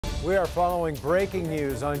We are following breaking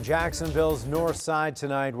news on Jacksonville's north side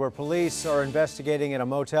tonight, where police are investigating at a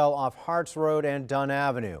motel off Harts Road and Dunn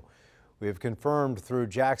Avenue. We have confirmed through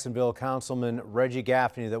Jacksonville Councilman Reggie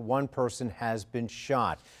Gaffney that one person has been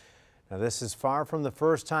shot. Now, this is far from the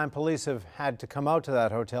first time police have had to come out to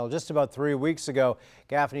that hotel. Just about 3 weeks ago,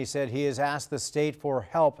 Gaffney said he has asked the state for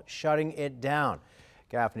help shutting it down.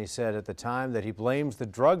 Gaffney said at the time that he blames the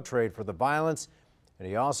drug trade for the violence, and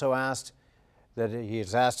he also asked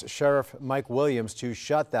Sheriff Mike Williams to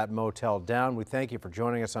shut that motel down. We thank you for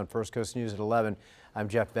joining us on First Coast News at 11. I'm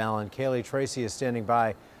Jeff Ballin. Kaylee Tracy is standing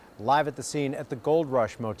by live at the scene at the Gold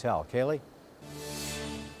Rush Motel. Kaylee?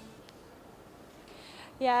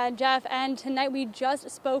 Yeah, Jeff, and tonight we just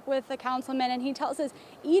spoke with the councilman, and he tells us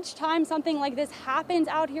each time something like this happens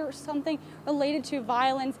out here, something related to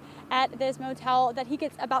violence at this motel, that he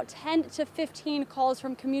gets about 10 to 15 calls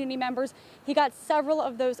from community members. He got several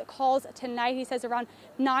of those calls tonight. He says around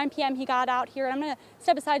 9 p.m. he got out here. I'm going to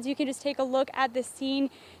step aside so you can just take a look at the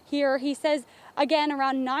scene here. He says, again,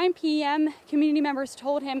 around 9 p.m., community members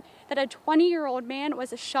told him that a 20-year-old man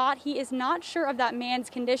was shot. He is not sure of that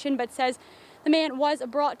man's condition, but says the man was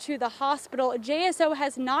brought to the hospital. JSO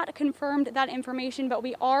has not confirmed that information, but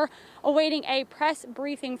we are awaiting a press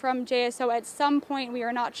briefing from JSO at some point. We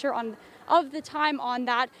are not sure of the time on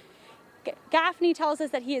that. Gaffney tells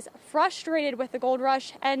us that he is frustrated with the Gold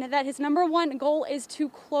Rush and that his #1 goal is to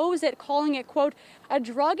close it, calling it, quote, a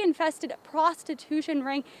drug-infested prostitution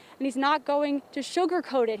ring, and he's not going to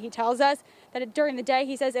sugarcoat it. He tells us that during the day,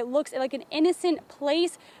 he says it looks like an innocent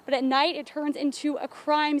place, but at night it turns into a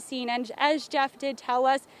crime scene. And as Jeff did tell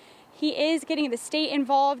us, he is getting the state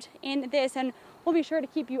involved in this, and we'll be sure to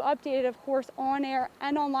keep you updated, of course, on air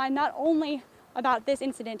and online, not only about this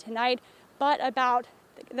incident tonight, but about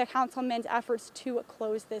the councilman's efforts to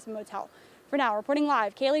close this motel. For now, reporting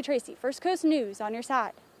live, Kaylee Tracy, First Coast News on your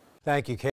side. Thank you, Kaylee.